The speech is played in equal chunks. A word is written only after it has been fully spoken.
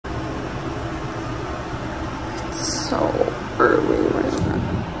so early right now.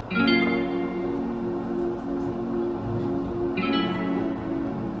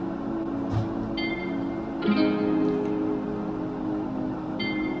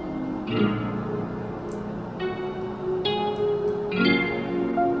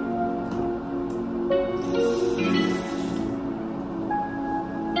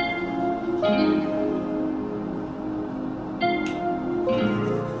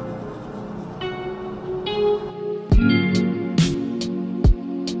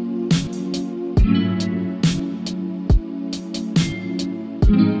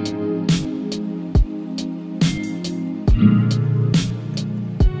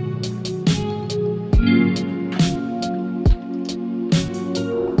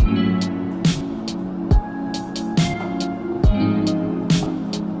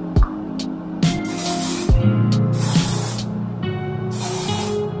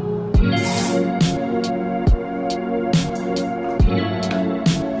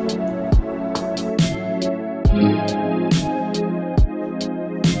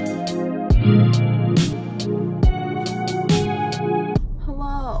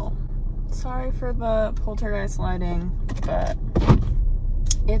 Sorry for the poltergeist lighting, but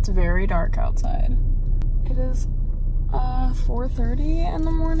it's very dark outside. It is 4:30 in the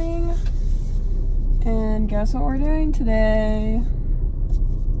morning, and guess what we're doing today?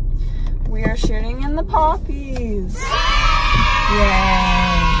 We are shooting in the poppies. Yay!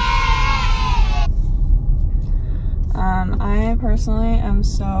 I personally am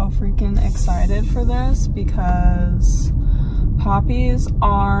so freaking excited for this because poppies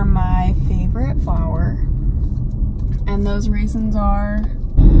are my favorite flower, and those reasons are,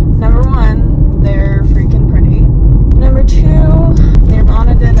 number one, they're freaking pretty. Number two,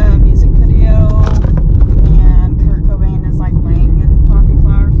 Nirvana did a music video and Kurt Cobain is like laying in poppy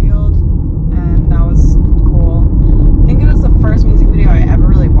flower field, and that was cool. I think it was the first music video I ever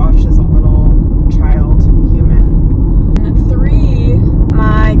really watched as a little child human. And three,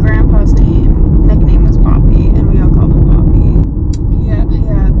 my grandpa's nickname was Poppy, and we all called him Poppy. Yeah.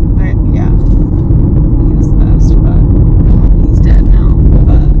 He was the best, but he's dead now.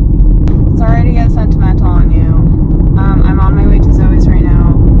 But sorry to get sentimental on you. I'm on my way to Zoe's right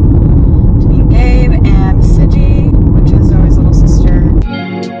now to meet Gabe and Siji, which is Zoe's little sister.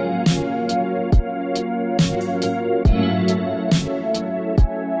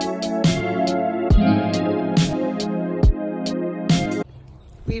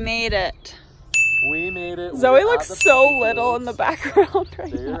 We made it. We made it. Zoe looks so little in the background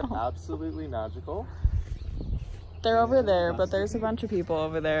right now. now. They're absolutely magical. They're over there, but there's a bunch of people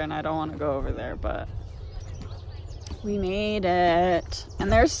over there, and I don't want to go over there, but we made it.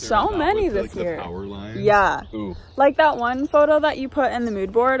 And there's so many this year. The power lines. Yeah. Ooh. Like that one photo that you put in the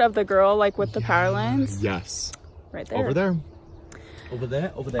mood board of the girl like with the power lines. Yes. Right there. Over there. Over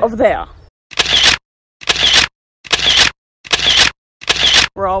there. Over there. Over there.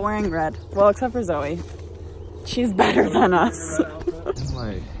 We're all wearing red. Well, except for Zoe. She's better than us.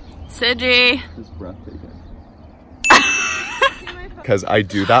 Siji. It's breathtaking. Because I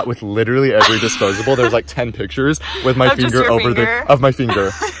do that with literally every disposable. There's like 10 pictures with my finger over of my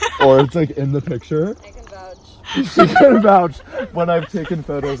finger. Or it's like in the picture. I can vouch. She can vouch when I've taken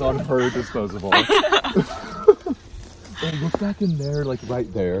photos on her disposable. Oh, look back in there, like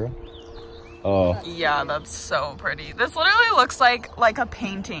right there. Oh. Yeah, that's so pretty. This literally looks like a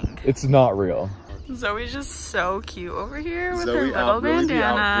painting. It's not real. Zoe's just so cute over here with Zoe her little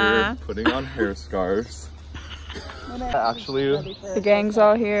bandana. Out here putting on hair scarves. Actually, the gang's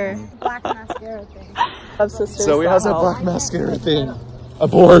all here. Black mascara thing. Love sisters. Zoe has a black mascara thing.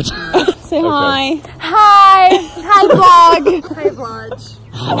 Aboard. Say hi. Hi! Hi, vlog! Hi, vlog.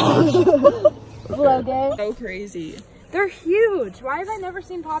 Vlog day. So crazy. They're huge. Why have I never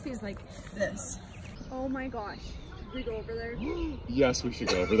seen poppies like this? Oh my gosh. Should we go over there? Yes, we should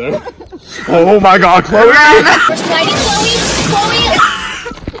go over there. Oh my god, Chloe! Chloe!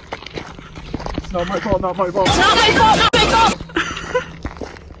 It's not my fault, not my fault. It's not my fault, not my fault!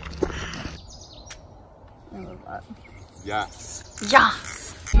 I love that. Yes. Yeah.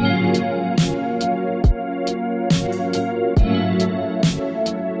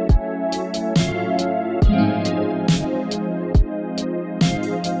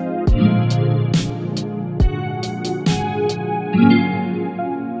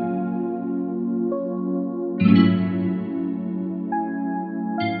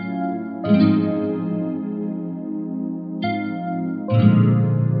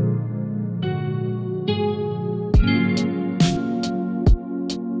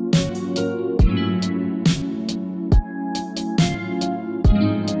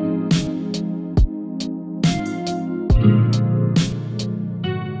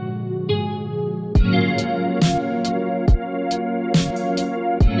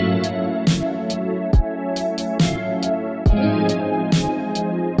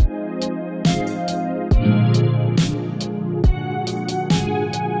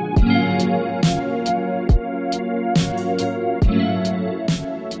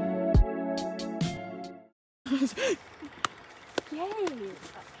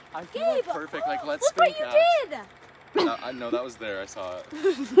 I feel like perfect. Like, let's Look what you did! No, that was there. I saw it.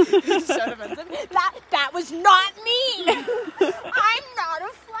 That was not me! I'm not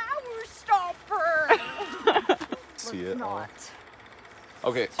a flower stopper! See it? Not.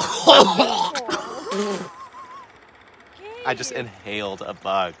 Okay. I just inhaled a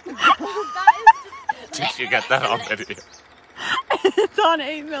bug. That is Did you get that on video? It's on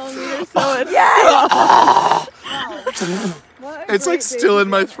 8mm, so it's It's like still in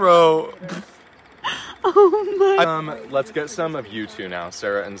my throat. oh my. Let's get some of you two now,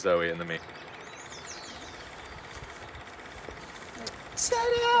 Sarah and Zoe and the me.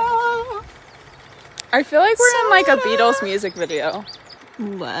 I feel like we're in like a Beatles music video.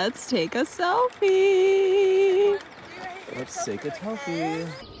 Let's take a selfie. Let's take a selfie.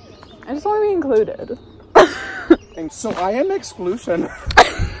 I just want to be included. And so I am exclusion.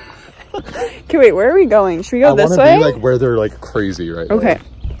 Okay, wait, where are we going? Should we go this way? I want to be like where they're like crazy right now. Okay.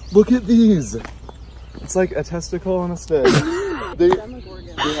 Look at these. It's like a testicle on a stick. A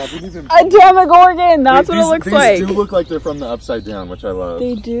Demogorgon! That's what it looks like. These do look like they're from the Upside Down, which I love.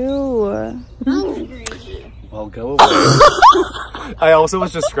 They do. Well, go away. I also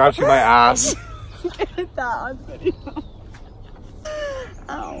was just scratching my ass. Get that on video.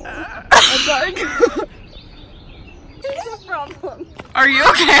 Ow. That's dark. What's the problem? Are you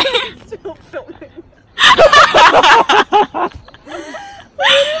okay? I'm still filming.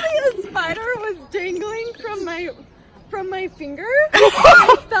 Literally, a spider was dangling from my finger.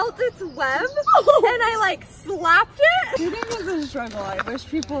 I felt its web, and I like slapped it. Shooting is a struggle. I wish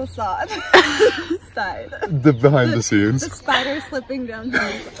people saw the side. The behind the scenes. The spider slipping down the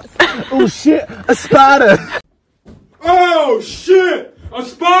side. Oh shit! A spider! Oh shit! A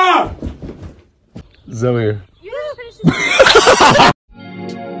spider! Zoe. You didn't finish this.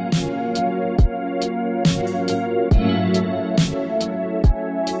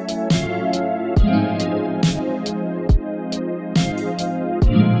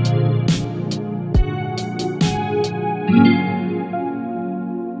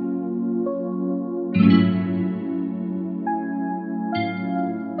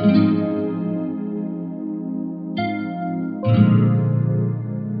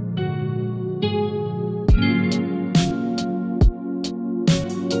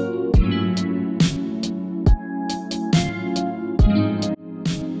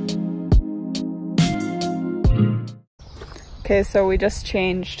 Okay, so we just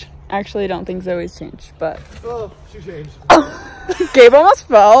changed. Actually, I don't think Zoe's changed, but... Oh, she changed. Gabe almost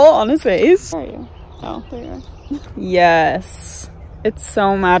fell on his face. Where are you? Oh, there you are. Yes. It's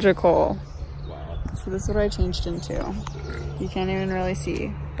so magical. Wow. So this is what I changed into. You can't even really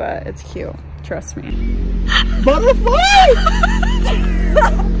see, but it's cute. Trust me. Butterfly!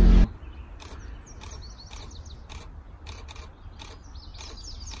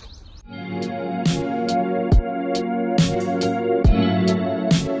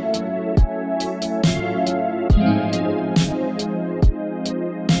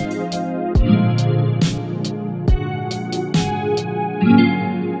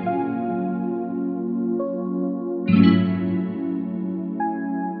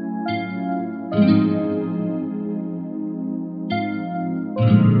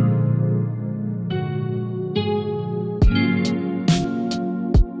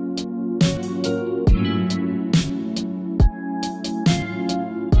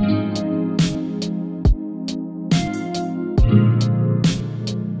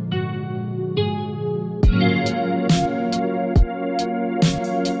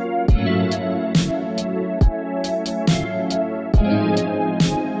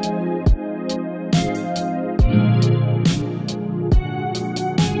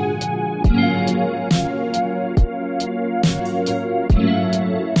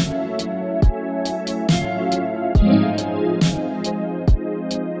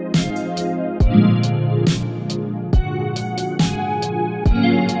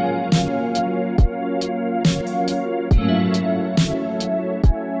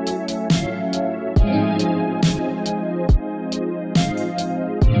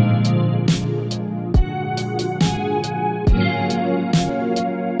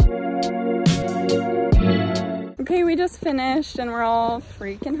 Okay, we just finished and we're all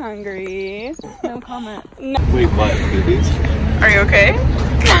freaking hungry. No comment. No. Wait, what? Movies? Are you okay?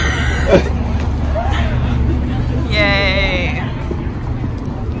 Yay.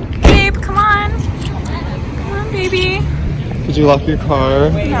 Babe, come on. Come on, baby. Did you lock your car?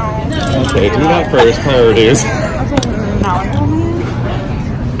 No. Okay, do that first. Priorities.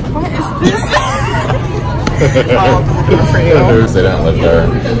 What is this? I'll open the door for you. Others, they don't live there. Oh,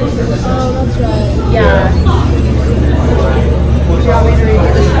 that's right. Yeah. Do you want me to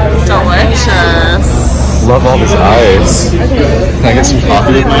love all this ice. Can I get some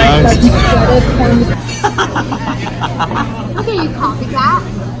coffee with my ice? Look at you, copycat.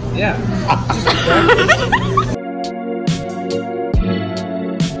 Yeah.